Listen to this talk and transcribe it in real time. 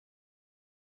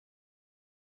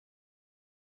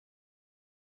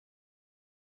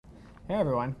Hey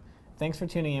everyone, thanks for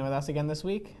tuning in with us again this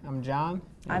week. I'm John.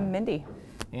 I'm Mindy.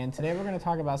 And today we're going to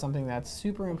talk about something that's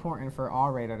super important for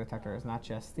all radar detectors, not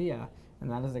just Theia,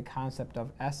 and that is the concept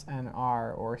of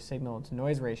SNR, or signal to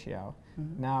noise ratio.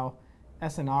 Now,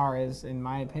 SNR is, in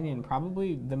my opinion,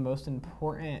 probably the most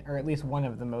important, or at least one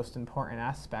of the most important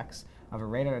aspects of a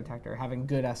radar detector. Having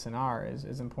good SNR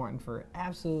is important for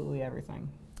absolutely everything.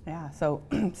 Yeah, so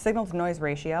signal to noise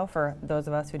ratio, for those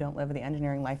of us who don't live the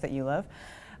engineering life that you live,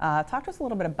 talk to us a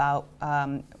little bit about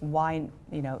why,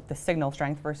 the signal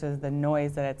strength versus the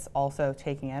noise that it's also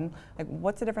taking in. Like,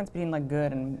 what's the difference between like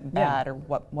good and bad, or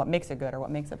what makes it good or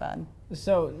what makes it bad?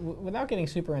 So without getting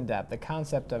super in depth, the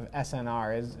concept of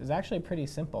SNR is actually pretty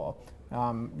simple.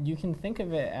 You can think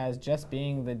of it as just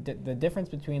being the difference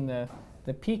between the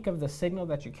peak of the signal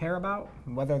that you care about,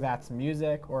 whether that's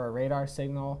music or a radar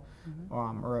signal,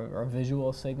 or a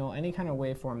visual signal, any kind of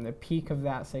waveform, the peak of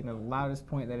that signal, the loudest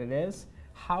point that it is,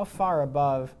 how far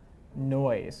above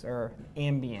noise or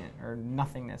ambient or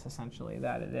nothingness essentially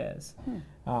that it is.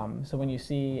 So when you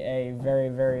see a very,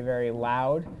 very, very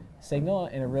loud signal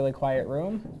in a really quiet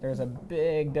room, there's a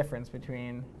big difference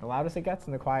between the loudest it gets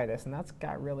and the quietest, and that's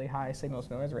got really high signal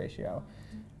to noise ratio.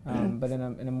 But in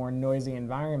a more noisy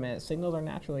environment, signals are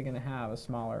naturally going to have a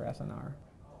smaller SNR.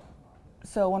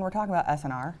 So when we're talking about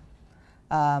SNR,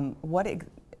 I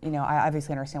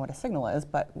obviously understand what a signal is,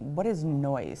 but what is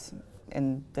noise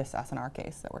in this SNR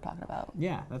case that we're talking about?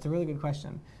 Yeah, that's a really good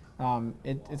question.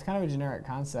 It's kind of a generic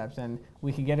concept, and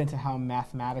we could get into how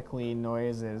mathematically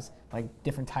noise is, like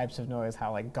different types of noise,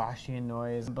 how like Gaussian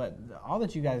noise, but all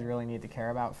that you guys really need to care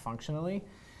about functionally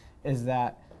is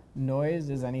that noise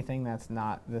is anything that's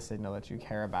not the signal that you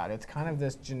care about. It's kind of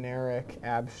this generic,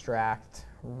 abstract,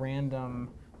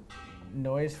 random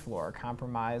noise floor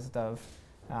comprised of,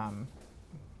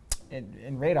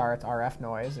 in radar, it's RF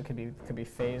noise. It could be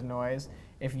phase noise.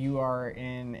 If you are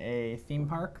in a theme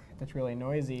park that's really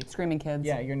noisy, screaming kids.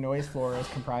 Yeah, your noise floor is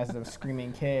comprised of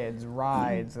screaming kids,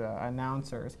 rides,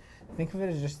 announcers. Think of it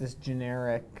as just this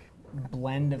generic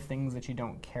blend of things that you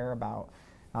don't care about.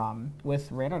 With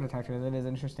radar detectors, it is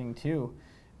interesting too,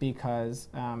 because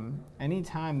any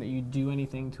time that you do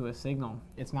anything to a signal,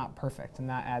 it's not perfect, and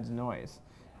that adds noise.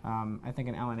 I think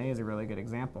an LNA is a really good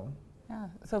example. Yeah.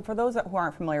 So for those who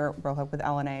aren't familiar with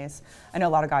LNAs, I know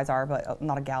a lot of guys are, but a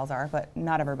lot of gals are, but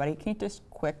not everybody. Can you just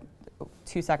quick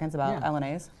 2 seconds about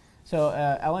LNAs? So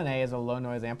LNA is a low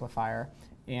noise amplifier,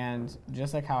 and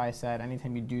just like how I said,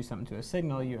 anytime you do something to a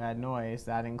signal, you add noise.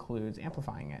 That includes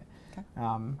amplifying it.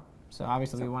 Okay. So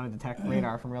obviously we want to detect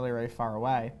radar from really, really far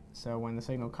away. So when the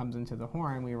signal comes into the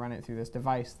horn, we run it through this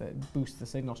device that boosts the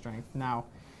signal strength. Now,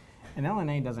 an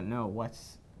LNA doesn't know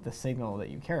what's the signal that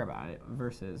you care about it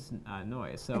versus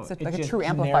noise. So it's it like just a true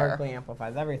amplifier. Generically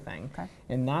amplifies everything. Okay.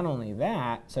 And not only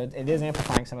that, so it is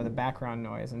amplifying some of the background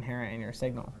noise inherent in your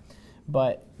signal.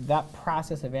 But that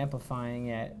process of amplifying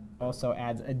it also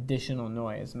adds additional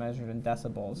noise measured in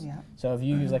decibels. Yeah. So if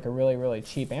you use like a really, really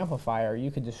cheap amplifier,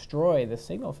 you could destroy the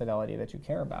signal fidelity that you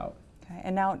care about. Okay.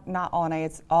 And now, not all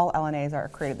LNAs are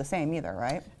created the same either,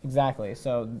 right? Exactly.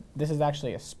 So this is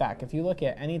actually a spec. If you look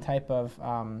at any type of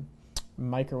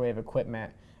microwave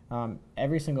equipment,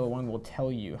 every single one will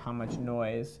tell you how much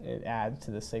noise it adds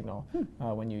to the signal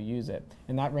when you use it.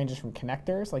 And that ranges from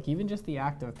connectors, like even just the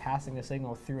act of passing a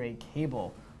signal through a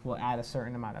cable will add a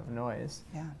certain amount of noise.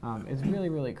 Yeah. It's really,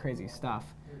 really crazy stuff.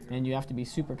 And you have to be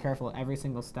super careful every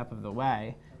single step of the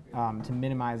way to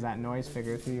minimize that noise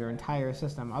figure through your entire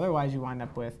system. Otherwise, you wind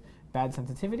up with bad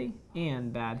sensitivity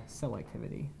and bad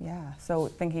selectivity. Yeah, so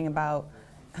thinking about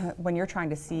when you're trying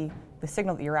to see the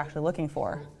signal that you're actually looking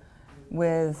for,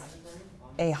 with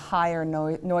a higher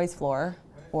noise floor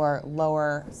or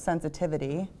lower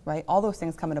sensitivity, right? All those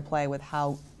things come into play with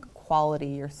how quality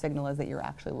your signal is that you're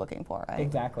actually looking for, right?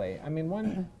 Exactly. I mean,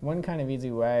 one kind of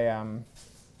easy way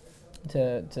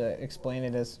to explain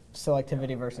it as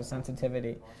selectivity versus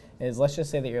sensitivity is, let's just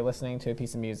say that you're listening to a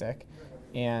piece of music,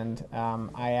 and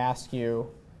I ask you,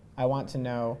 I want to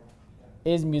know,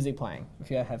 is music playing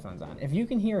if you have headphones on? If you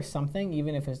can hear something,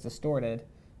 even if it's distorted,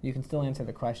 you can still answer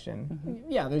the question.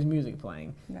 Yeah, there's music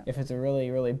playing. Yeah. If it's a really,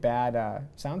 really bad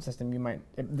sound system,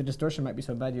 the distortion might be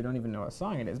so bad you don't even know what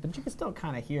song it is, but you can still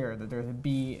kind of hear that there's a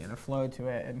beat and a flow to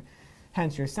it, and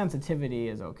hence your sensitivity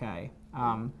is okay.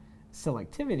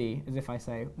 Selectivity is if I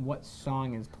say, what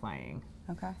song is playing?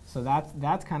 Okay. So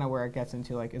that's kind of where it gets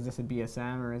into, like, is this a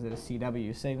BSM or is it a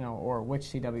CW signal, or which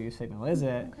CW signal is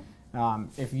it? Okay.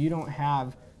 If you don't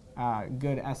have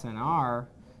good SNR,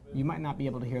 you might not be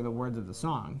able to hear the words of the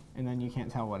song, and then you can't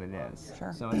tell what it is.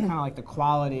 Sure. So it's kind of like the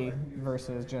quality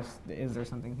versus just, is there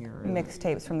something here?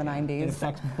 Mixtapes from the 90s. It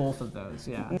affects both of those,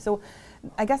 yeah. So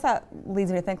I guess that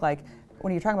leads me to think, like,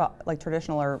 when you're talking about like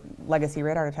traditional or legacy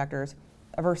radar detectors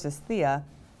versus Theia,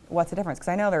 what's the difference? Because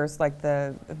I know there's like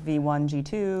the V1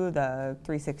 G2, the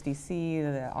 360C,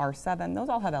 the R7, those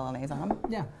all have LNAs on them.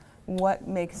 Yeah. What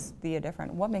makes Theia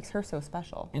different? What makes her so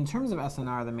special? In terms of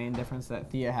SNR, the main difference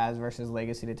that Theia has versus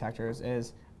legacy detectors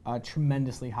is a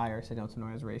tremendously higher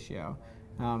signal-to-noise ratio.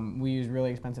 We use really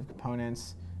expensive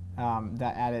components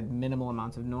that added minimal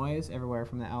amounts of noise, everywhere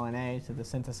from the LNA to the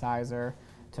synthesizer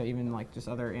to even like just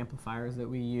other amplifiers that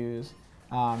we use.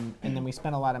 And then we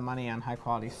spent a lot of money on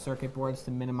high-quality circuit boards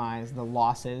to minimize the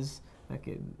losses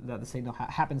that the signal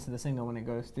happens to the signal when it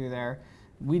goes through there.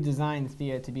 We designed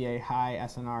Theia to be a high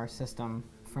SNR system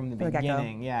from the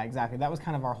beginning. Yeah, exactly. That was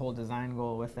kind of our whole design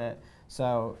goal with it.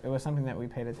 So it was something that we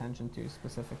paid attention to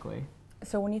specifically.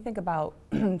 So when you think about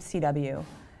CW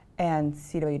and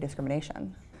CW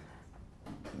discrimination,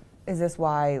 is this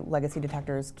why legacy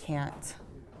detectors can't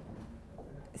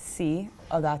see,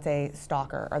 oh, that's a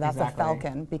stalker, or that's a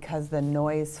falcon, because the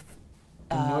noise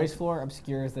noise floor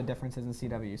obscures the differences in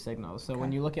CW signals. So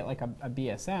when you look at like a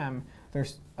BSM,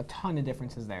 there's a ton of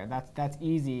differences there. That's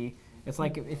easy. It's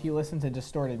like if you listen to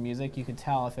distorted music, you could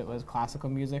tell if it was classical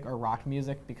music or rock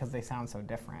music because they sound so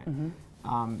different.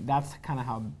 That's kind of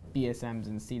how BSMs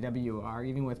and CW are.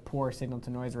 Even with poor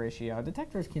signal-to-noise ratio,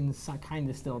 detectors can kind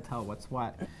of still tell what's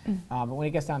what. But when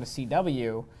it gets down to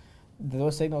CW,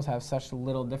 those signals have such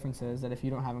little differences that if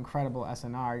you don't have incredible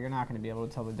SNR, you're not going to be able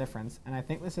to tell the difference. And I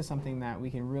think this is something that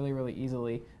we can really, really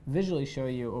easily visually show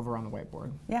you over on the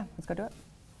whiteboard. Yeah, let's go do it.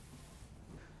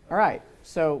 All right,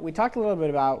 so we talked a little bit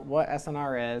about what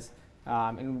SNR is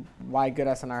and why good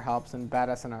SNR helps and bad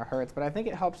SNR hurts, but I think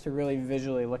it helps to really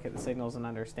visually look at the signals and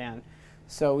understand.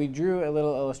 So we drew a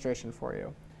little illustration for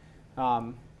you.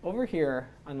 Over here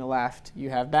on the left,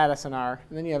 you have bad SNR,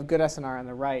 and then you have good SNR on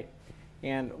the right.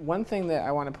 And one thing that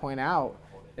I want to point out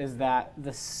is that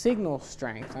the signal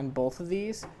strength on both of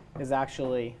these is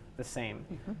actually the same.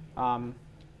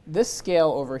 This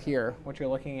scale over here, what you're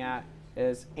looking at,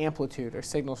 is amplitude or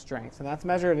signal strength, and that's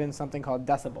measured in something called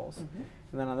decibels.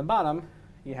 And then on the bottom,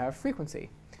 you have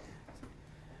frequency.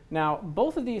 Now,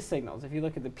 both of these signals, if you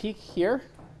look at the peak here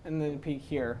and the peak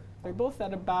here, they're both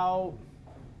at about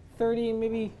 30,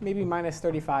 maybe minus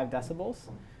 35 decibels.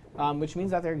 Which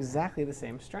means that they're exactly the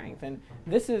same strength. And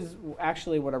this is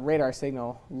actually what a radar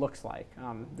signal looks like.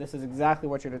 This is exactly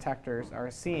what your detectors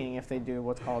are seeing if they do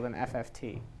what's called an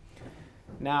FFT.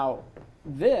 Now,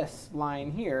 this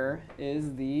line here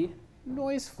is the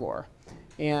noise floor.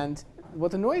 And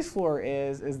what the noise floor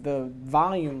is the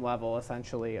volume level,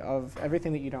 essentially, of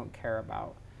everything that you don't care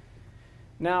about.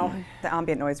 Now, the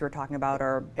ambient noise we're talking about,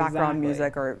 or background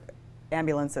music, or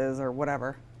ambulances, or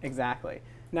whatever. Exactly.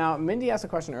 Now, Mindy asked a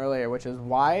question earlier, which is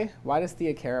why does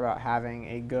Theia care about having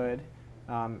a good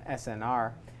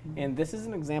SNR? And this is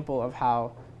an example of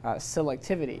how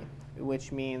selectivity,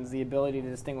 which means the ability to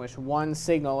distinguish one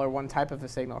signal or one type of a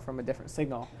signal from a different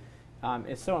signal,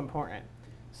 is so important.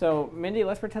 So, Mindy,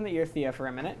 let's pretend that you're Theia for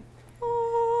a minute.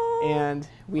 And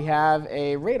we have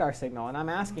a radar signal, and I'm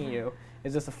asking you,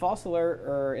 is this a false alert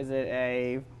or is it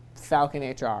a Falcon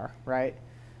HR, right?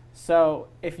 So,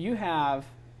 if you have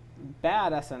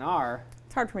bad SNR,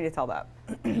 it's hard for me to tell that.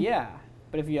 Yeah,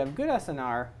 but if you have good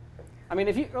SNR, I mean,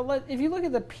 if you look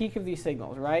at the peak of these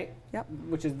signals, right? Yep.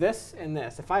 Which is this and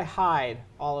this. If I hide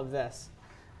all of this,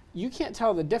 you can't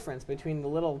tell the difference between the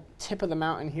little tip of the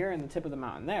mountain here and the tip of the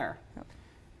mountain there. Yep.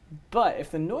 But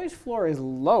if the noise floor is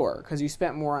lower because you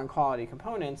spent more on quality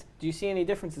components, do you see any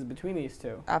differences between these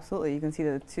two? Absolutely. You can see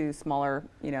the two smaller,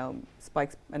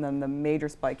 spikes, and then the major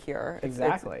spike here.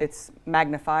 Exactly. It's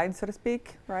magnified, so to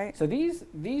speak, right? So these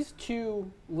two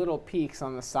little peaks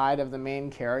on the side of the main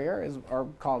carrier are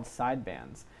called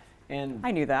sidebands. And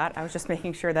I knew that. I was just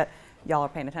making sure that y'all are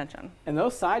paying attention. And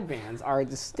those sidebands are a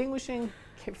distinguishing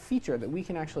feature that we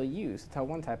can actually use to tell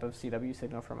one type of CW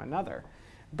signal from another.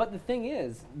 But the thing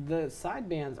is, the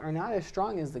sidebands are not as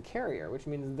strong as the carrier, which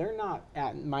means they're not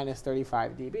at minus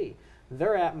 35 dB.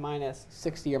 They're at minus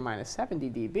 60 or minus 70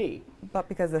 dB. But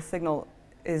because the signal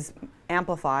is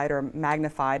amplified or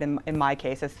magnified, in my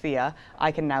case as Theia,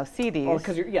 I can now see these. Oh,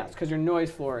 because your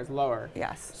noise floor is lower.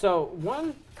 Yes. So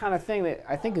one kind of thing that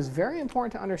I think is very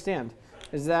important to understand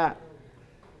is that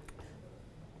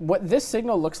what this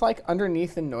signal looks like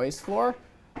underneath the noise floor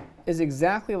is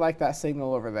exactly like that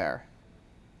signal over there.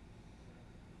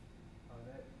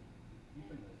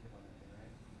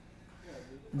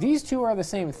 These two are the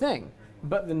same thing.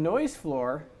 but the noise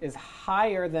floor is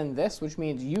higher than this, which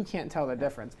means you can't tell the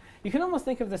difference. You can almost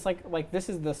think of this like this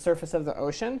is the surface of the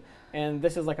ocean, and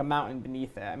this is like a mountain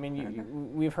beneath it. I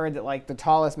mean, we've heard that like the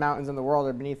tallest mountains in the world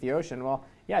are beneath the ocean. Well,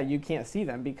 yeah, you can't see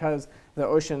them because the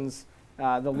ocean's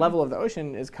the level of the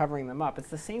ocean is covering them up. It's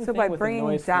the same thing with the noise floor. So by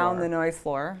bringing down the noise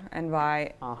floor and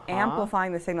by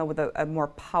amplifying the signal with a more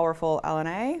powerful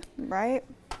LNA, right?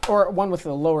 Or one with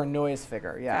a lower noise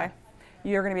figure, yeah. Okay.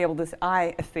 You're going to be able to,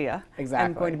 Theia,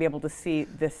 am going to be able to see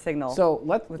this signal. So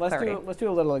let's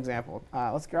do a little example.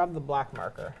 Let's grab the black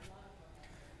marker.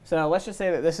 So let's just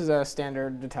say that this is a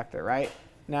standard detector, right?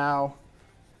 Now,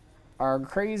 our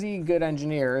crazy good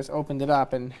engineers opened it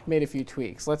up and made a few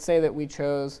tweaks. Let's say that we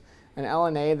chose an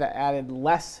LNA that added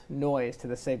less noise to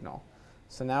the signal.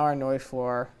 So now our noise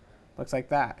floor looks like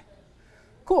that.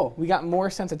 Cool, we got more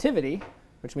sensitivity,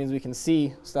 which means we can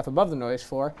see stuff above the noise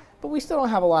floor, but we still don't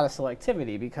have a lot of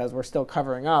selectivity because we're still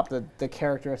covering up the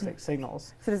characteristic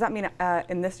signals. So does that mean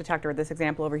in this detector, this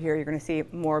example over here, you're going to see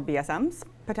more BSMs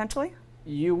potentially?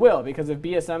 You will, because if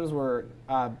BSMs were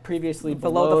previously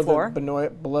below the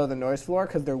noise floor,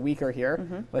 because they're weaker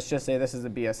here, let's just say this is a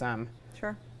BSM.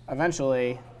 Sure.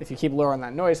 Eventually, if you keep lowering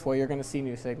that noise floor, you're going to see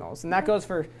new signals. And that goes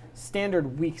for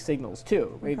standard weak signals,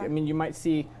 too. Right? I mean, you might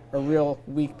see a real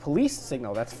weak police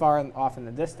signal that's far off in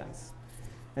the distance.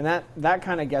 And that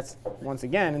kind of gets, once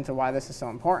again, into why this is so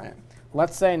important.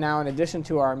 Let's say now, in addition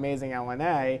to our amazing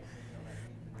LNA,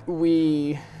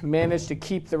 we managed to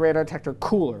keep the radar detector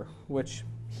cooler, which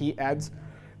heat adds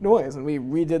noise. And we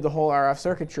redid the whole RF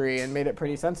circuitry and made it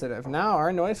pretty sensitive. Now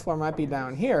our noise floor might be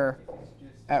down here,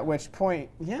 at which point,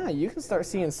 yeah, you can start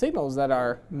seeing signals that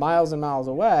are miles and miles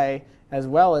away, as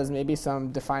well as maybe some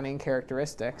defining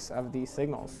characteristics of these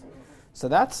signals. So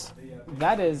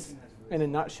that is, in a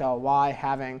nutshell, why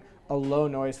having a low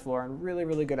noise floor and really,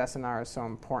 really good SNR is so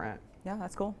important. Yeah,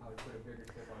 that's cool.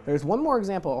 There's one more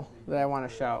example that I want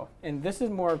to show, and this is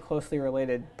more closely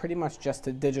related pretty much just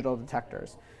to digital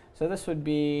detectors. So this would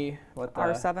be what the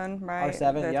R7, right?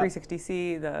 R7, the yep.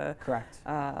 360C, the correct.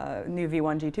 New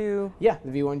V1G2. Yeah,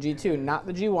 the V1G2, not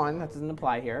the G1. That doesn't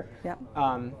apply here. Yep.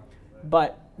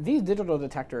 But these digital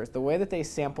detectors, the way that they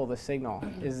sample the signal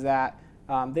is that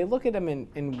they look at them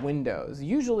in windows.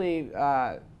 Usually,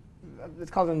 it's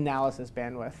called analysis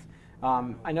bandwidth.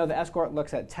 I know the Escort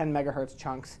looks at 10 megahertz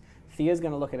chunks. Theia is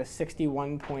going to look at a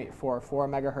 61.44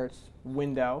 megahertz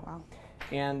window. Wow.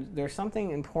 And there's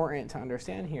something important to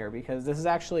understand here, because this is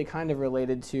actually kind of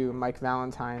related to Mike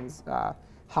Valentine's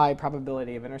high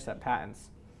probability of intercept patents.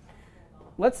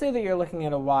 Let's say that you're looking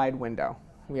at a wide window.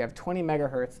 We have 20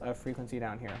 megahertz of frequency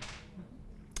down here.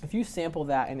 If you sample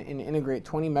that and integrate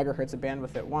 20 megahertz of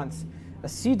bandwidth at once, a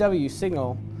CW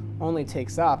signal only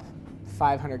takes up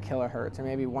 500 kilohertz, or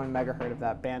maybe 1 megahertz of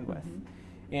that bandwidth.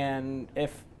 And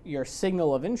if your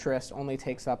signal of interest only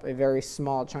takes up a very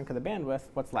small chunk of the bandwidth,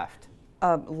 what's left?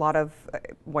 A lot of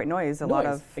white noise, a lot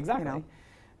of, exactly. You know.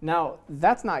 Now,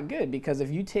 that's not good, because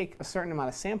if you take a certain amount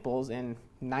of samples and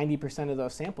 90% of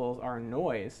those samples are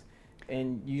noise,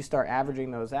 and you start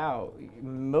averaging those out,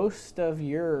 most of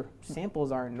your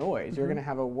samples are noise. You're going to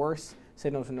have a worse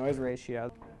signal to noise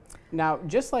ratio. Now,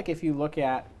 just like if you look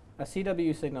at a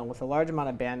CW signal with a large amount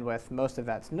of bandwidth, most of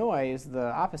that's noise,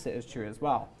 the opposite is true as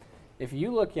well. If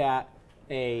you look at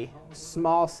a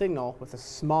small signal with a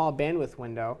small bandwidth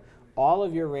window, all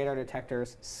of your radar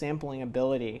detector's sampling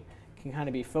ability can kind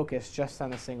of be focused just on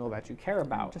the signal that you care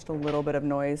about. Just a little bit of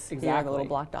noise, exactly. The little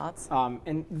black dots.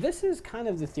 And this is kind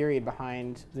of the theory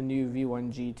behind the new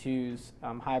V1G2's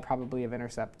high probability of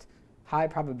intercept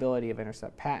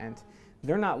patent.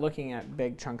 They're not looking at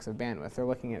big chunks of bandwidth. They're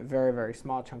looking at very, very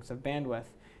small chunks of bandwidth.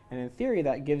 And in theory,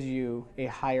 that gives you a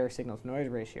higher signal-to-noise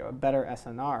ratio, a better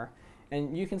SNR.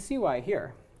 And you can see why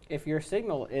here. If your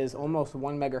signal is almost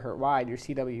 1 megahertz wide, your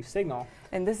CW signal.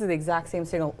 And this is the exact same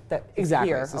signal that is exactly,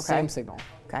 here. It's the same signal.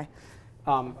 Okay.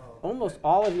 Almost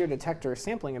all of your detector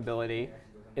sampling ability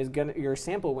is your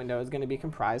sample window is going to be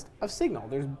comprised of signal.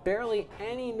 There's barely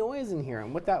any noise in here,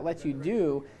 and what that lets you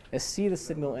do is see the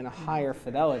signal in a higher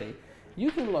fidelity.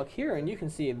 You can look here and you can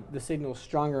see the signal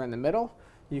stronger in the middle.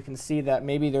 You can see that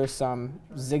maybe there's some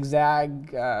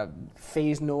zigzag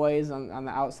phase noise on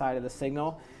the outside of the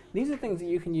signal. These are things that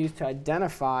you can use to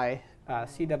identify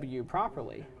CW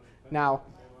properly. Now,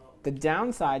 the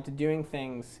downside to doing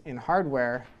things in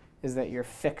hardware is that you're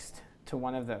fixed to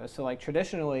one of those. So like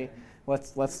traditionally,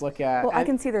 let's look at... Well, I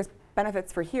can see there's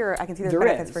benefits for here. I can see there's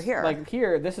benefits for here. Like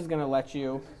here, this is going to let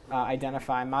you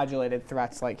identify modulated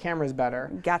threats like cameras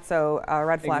better. GATSO,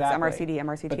 red flags, exactly. MRCD,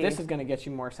 MRCT. But this is going to get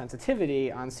you more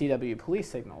sensitivity on CW police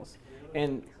signals.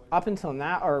 And up until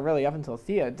now, or really up until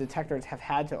Theia, detectors have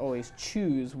had to always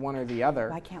choose one or the other.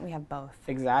 Why can't we have both?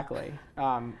 Exactly.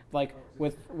 Like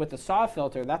with the SAW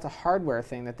filter, that's a hardware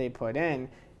thing that they put in,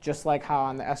 just like how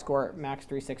on the Escort Max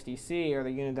 360C or the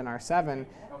Uniden R7,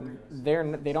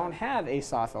 they don't have a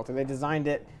SAW filter. They designed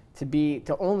it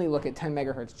to only look at 10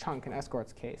 megahertz chunk in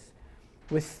Escort's case.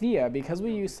 With Theia, because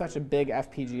we use such a big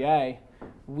FPGA,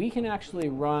 we can actually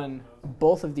run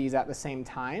both of these at the same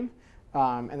time,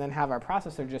 and then have our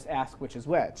processor just ask which is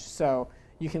which. So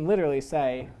you can literally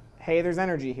say, hey, there's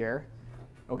energy here.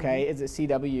 Okay, is it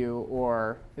CW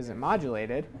or is it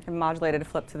modulated? And modulated,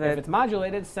 flip to the... If it's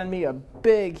modulated, send me a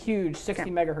big, huge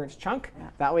 60 megahertz chunk. Yeah.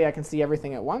 That way I can see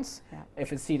everything at once. Yeah.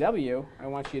 If it's CW, I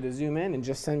want you to zoom in and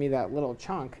just send me that little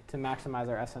chunk to maximize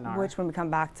our SNR. Which, when we come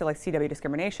back to like CW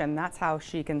discrimination, that's how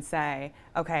she can say,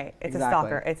 okay, it's Exactly. a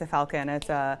Stalker, it's a Falcon, it's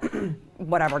a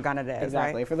whatever gun it is,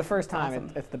 Exactly. right? For the first time,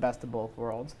 Awesome. it's the best of both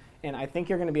worlds. And I think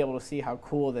you're going to be able to see how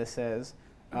cool this is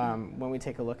when we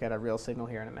take a look at a real signal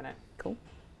here in a minute. Cool.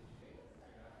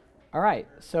 All right,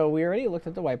 so we already looked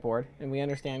at the whiteboard, and we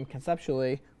understand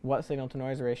conceptually what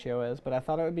signal-to-noise ratio is, but I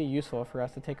thought it would be useful for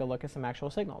us to take a look at some actual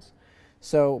signals.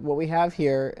 So what we have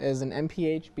here is an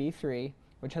MPH-B3,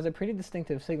 which has a pretty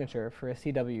distinctive signature for a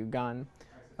CW gun.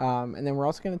 And then we're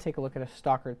also going to take a look at a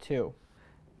Stalker 2.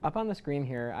 Up on the screen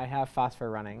here, I have Phosphor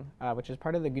running, which is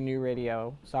part of the GNU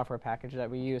Radio software package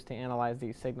that we use to analyze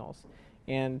these signals.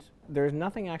 And there's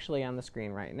nothing actually on the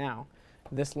screen right now.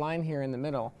 This line here in the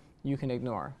middle, you can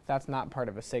ignore. That's not part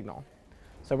of a signal.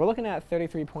 So we're looking at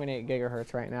 33.8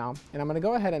 gigahertz right now, and I'm going to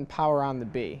go ahead and power on the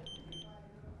B.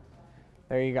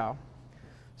 There you go.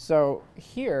 So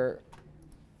here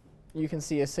you can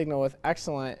see a signal with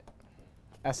excellent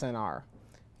SNR.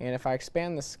 And if I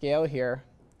expand the scale here,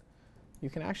 you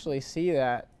can actually see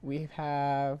that we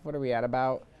have, what are we at,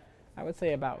 about, I would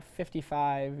say about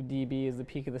 55 dB is the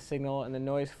peak of the signal, and the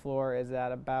noise floor is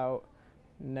at about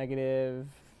negative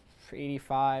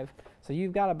 85. So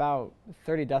you've got about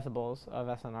 30 decibels of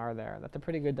SNR there. That's a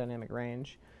pretty good dynamic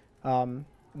range.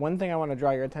 One thing I want to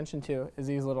draw your attention to is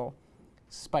these little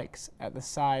spikes at the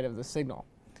side of the signal.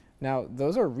 Now,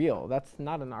 those are real. That's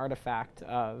not an artifact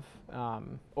of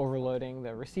overloading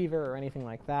the receiver or anything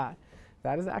like that.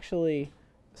 That is actually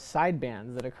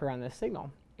sidebands that occur on this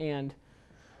signal. And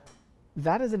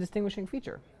that is a distinguishing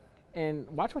feature. And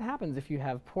watch what happens if you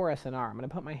have poor SNR. I'm going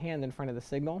to put my hand in front of the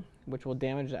signal, which will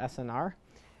damage the SNR.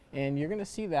 And you're going to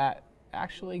see that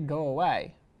actually go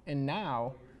away. And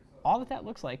now, all that that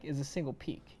looks like is a single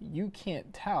peak. You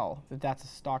can't tell that that's a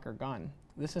Stalker gun.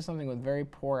 This is something with very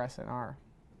poor SNR.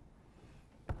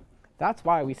 That's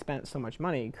why we spent so much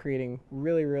money creating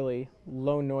really, really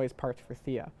low noise parts for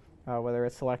Theia, whether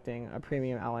it's selecting a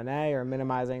premium LNA or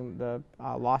minimizing the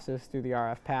losses through the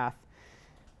RF path.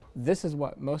 This is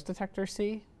what most detectors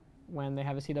see when they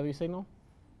have a CW signal.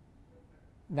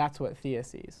 That's what Theia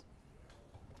sees.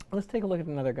 Let's take a look at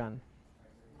another gun.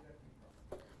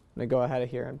 I'm going to go ahead of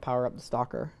here and power up the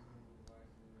Stalker.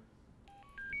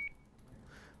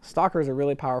 Stalker is a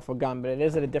really powerful gun, but it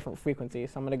is at a different frequency,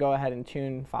 so I'm going to go ahead and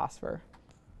tune Phosphor.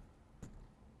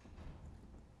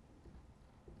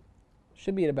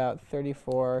 Should be at about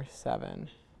 34.7.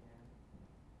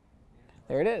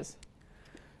 There it is.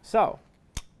 So,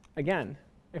 again,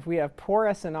 if we have poor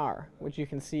SNR, which you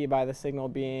can see by the signal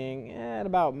being at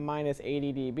about minus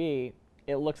 80 dB,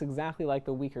 it looks exactly like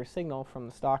the weaker signal from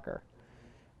the Stalker.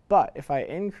 But if I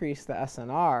increase the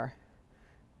SNR,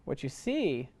 what you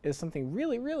see is something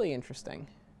really, really interesting.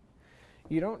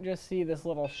 You don't just see this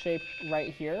little shape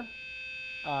right here,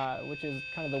 which is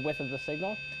kind of the width of the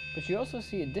signal, but you also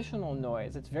see additional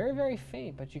noise. It's very, very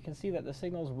faint, but you can see that the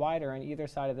signal is wider on either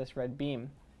side of this red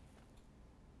beam.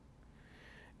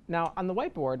 Now, on the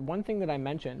whiteboard, one thing that I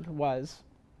mentioned was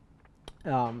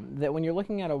that when you're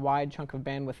looking at a wide chunk of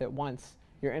bandwidth at once,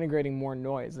 you're integrating more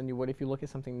noise than you would if you look at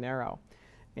something narrow.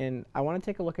 And I want to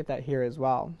take a look at that here as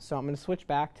well. So I'm going to switch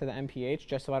back to the MPH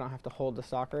just so I don't have to hold the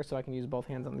Stalker, so I can use both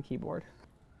hands on the keyboard.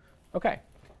 OK,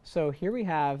 so here we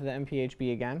have the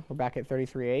MPH-B again. We're back at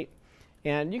 33.8.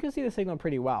 And you can see the signal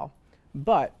pretty well.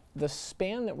 But the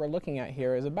span that we're looking at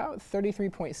here is about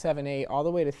 33.78 all the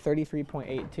way to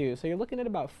 33.82. So you're looking at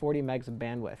about 40 megs of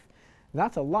bandwidth.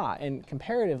 That's a lot. And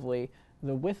comparatively,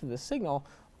 the width of the signal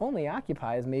only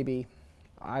occupies maybe,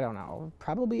 I don't know,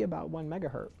 probably about 1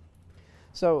 megahertz.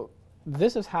 So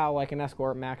this is how like an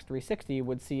Escort Max 360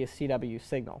 would see a CW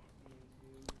signal.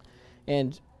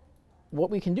 And what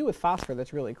we can do with Phosphor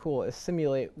that's really cool is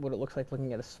simulate what it looks like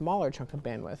looking at a smaller chunk of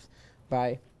bandwidth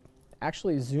by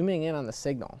actually zooming in on the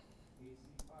signal.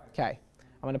 OK, I'm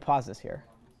going to pause this here.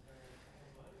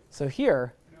 So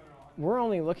here, we're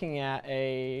only looking at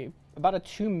a about a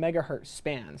 2 megahertz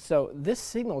span. So this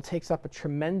signal takes up a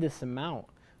tremendous amount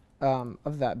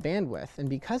of that bandwidth. And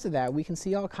because of that, we can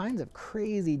see all kinds of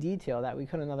crazy detail that we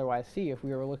couldn't otherwise see if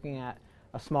we were looking at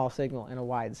a small signal in a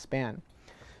wide span.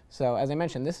 So as I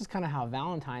mentioned, this is kind of how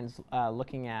Valentine's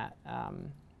looking at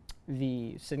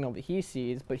the signal that he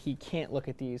sees, but he can't look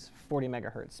at these 40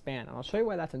 megahertz span. And I'll show you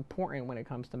why that's important when it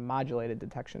comes to modulated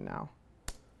detection now.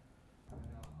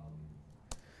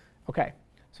 Okay,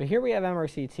 so here we have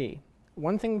MRCT.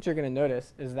 One thing that you're going to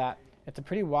notice is that it's a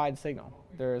pretty wide signal.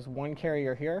 There's one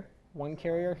carrier here, one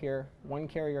carrier here, one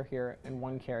carrier here, and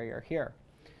one carrier here.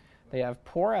 They have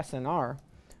poor SNR,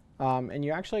 and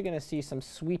you're actually going to see some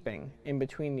sweeping in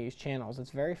between these channels.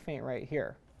 It's very faint right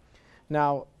here.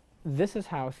 Now, this is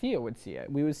how Theia would see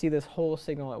it. We would see this whole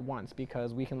signal at once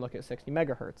because we can look at 60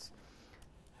 megahertz.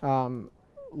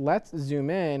 Let's zoom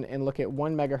in and look at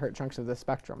 1 megahertz chunks of the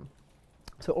spectrum.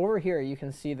 So over here, you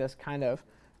can see this kind of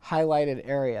highlighted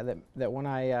area that when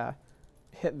I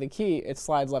hit the key, it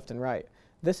slides left and right.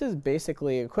 This is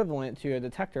basically equivalent to a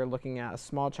detector looking at a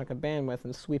small chunk of bandwidth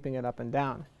and sweeping it up and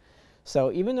down.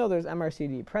 So even though there's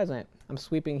MRCD present, I'm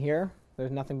sweeping here,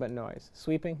 there's nothing but noise.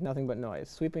 Sweeping, nothing but noise.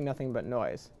 Sweeping, nothing but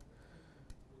noise.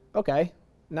 Okay,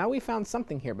 now we found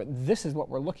something here, but this is what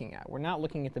we're looking at. We're not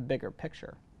looking at the bigger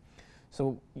picture.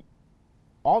 So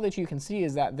all that you can see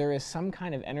is that there is some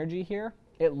kind of energy here.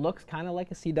 It looks kind of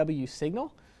like a CW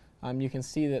signal. You can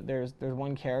see that there's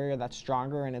one carrier that's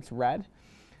stronger and it's red,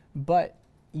 but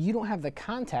you don't have the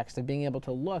context of being able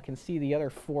to look and see the other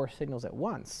 4 signals at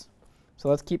once. So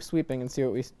let's keep sweeping and see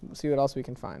what else we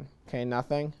can find. Okay,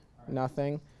 nothing,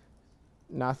 nothing,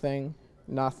 nothing,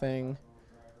 nothing.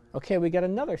 Okay, we get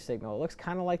another signal. It looks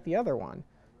kind of like the other one.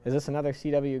 Is this another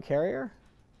CW carrier?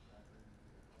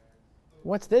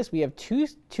 What's this? We have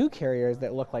two carriers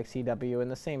that look like CW in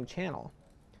the same channel.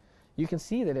 You can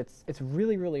see that it's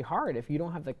really, really hard if you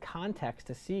don't have the context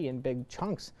to see in big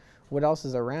chunks what else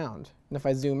is around. And if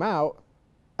I zoom out,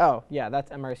 oh, yeah,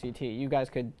 that's MRCT. You guys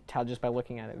could tell just by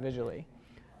looking at it visually.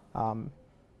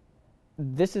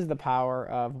 This is the power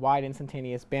of wide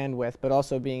instantaneous bandwidth, but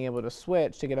also being able to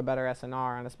switch to get a better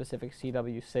SNR on a specific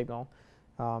CW signal.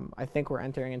 I think we're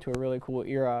entering into a really cool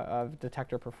era of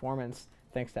detector performance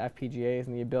thanks to FPGAs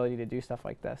and the ability to do stuff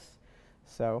like this.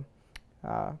 So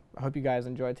I hope you guys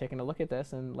enjoyed taking a look at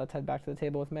this, and let's head back to the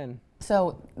table with Min.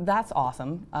 So that's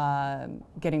awesome,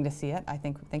 getting to see it. I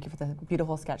think, thank you for the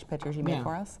beautiful sketch pictures you made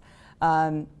for us.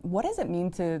 What does it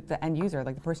mean to the end user,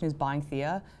 like the person who's buying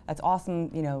Theia? It's awesome,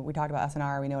 you know, we talked about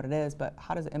SNR, we know what it is, but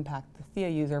how does it impact the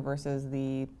Theia user versus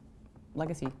the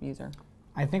legacy user?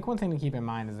 I think one thing to keep in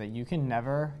mind is that you can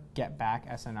never get back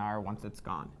SNR once it's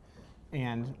gone.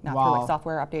 And not through like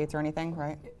software updates or anything,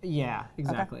 right? Yeah,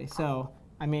 exactly. Okay. So,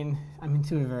 I mean,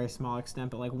 to a very small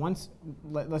extent, but like once,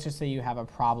 let's just say you have a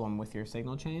problem with your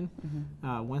signal chain,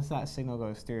 once that signal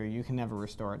goes through, you can never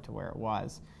restore it to where it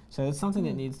was. So it's something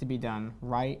that needs to be done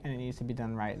right, and it needs to be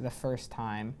done right the first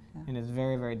time, and it's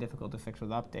very, very difficult to fix with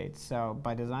updates. So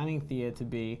by designing Theia to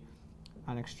be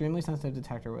an extremely sensitive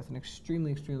detector with an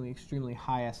extremely, extremely, extremely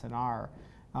high SNR,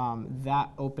 that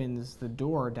opens the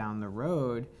door down the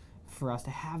road for us to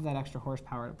have that extra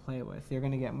horsepower to play with. You're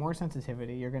going to get more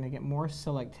sensitivity, you're going to get more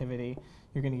selectivity,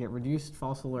 you're going to get reduced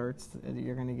false alerts,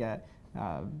 you're going to get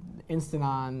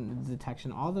instant-on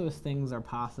detection. All those things are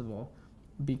possible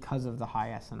because of the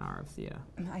high SNR of Theia.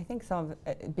 I think some of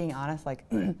it, being honest, like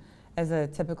as a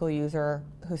typical user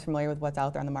who's familiar with what's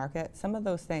out there on the market, some of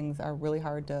those things are really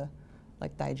hard to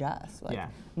like digest. Like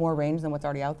more range than what's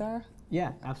already out there.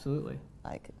 Yeah, absolutely.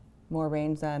 Like more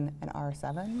range than an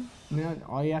R7? You know,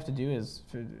 all you have to do is,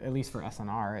 at least for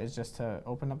SNR, is just to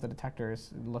open up the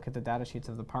detectors, look at the data sheets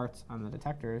of the parts on the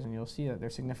detectors, and you'll see that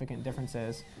there's significant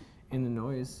differences in the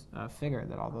noise figure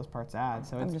that all those parts add.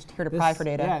 So I'm just here to pry for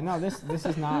data. Yeah, no, this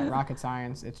is not rocket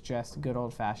science. It's just good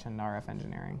old-fashioned RF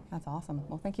engineering. That's awesome.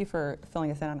 Well, thank you for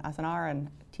filling us in on SNR and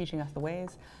teaching us the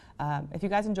ways. If you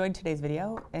guys enjoyed today's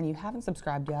video and you haven't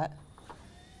subscribed yet,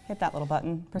 hit that little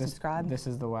button, press subscribe. This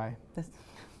is the way.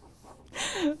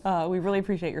 We really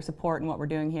appreciate your support and what we're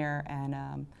doing here,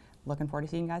 and looking forward to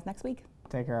seeing you guys next week.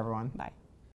 Take care, everyone. Bye.